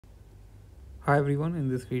Hi everyone, in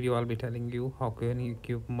this video I'll be telling you how can you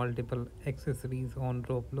equip multiple accessories on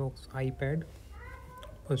Roblox Ipad.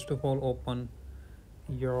 First of all, open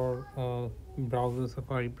your browser,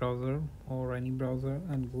 Safari browser or any browser,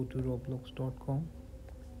 and go to roblox.com.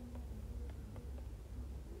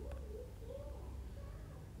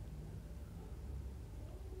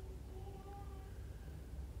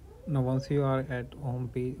 Now once you are at home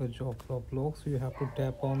page of Roblox, you have to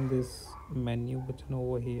tap on this menu button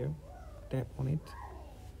over here. Tap on it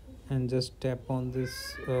and just tap on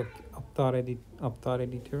this Avatar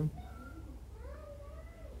editor,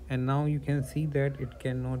 and now you can see that it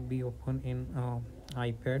cannot be open in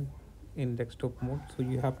Ipad in desktop mode. So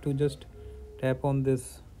you have to just tap on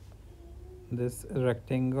this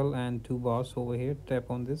rectangle and two bars over here. Tap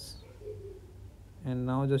on this, and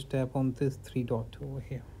now just tap on this three dot over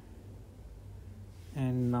here,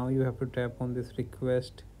 and now you have to tap on this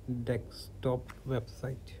request desktop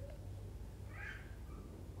website,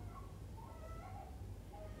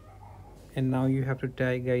 and now you have to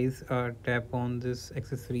tap on this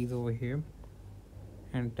accessories over here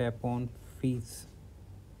and tap on fees.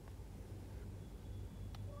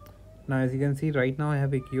 Now as you can see, right now I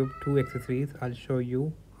have equipped two accessories. I'll show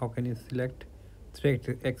you how can you select three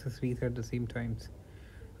accessories at the same times.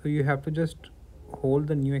 So you have to just hold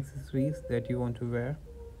the new accessories that you want to wear,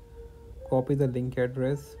 copy the link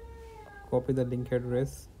address,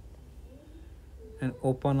 and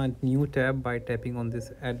open a new tab by tapping on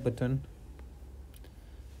this add button,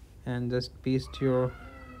 and just paste your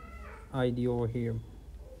ID over here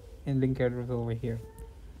and link address over here,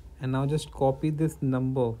 and now just copy this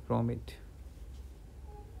number from it.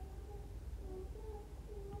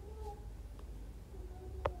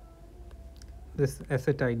 This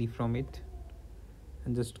asset ID from it,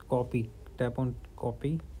 and just copy. Tap on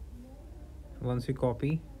copy. Once you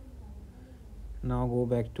copy, now go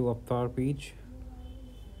back to Avatar page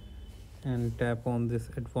and tap on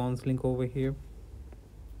this advanced link over here,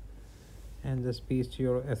 and just paste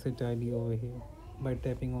your asset ID over here by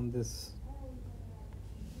tapping on this.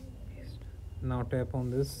 Now tap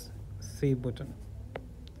on this save button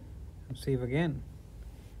and save again,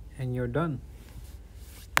 and you're done.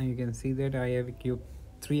 Now you can see that I have equipped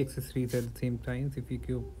three accessories at the same time. If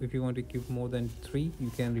you want to equip more than three,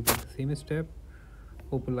 you can repeat the same step.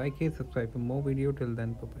 Hope you like it. Subscribe for more video. Till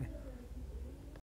then, bye bye.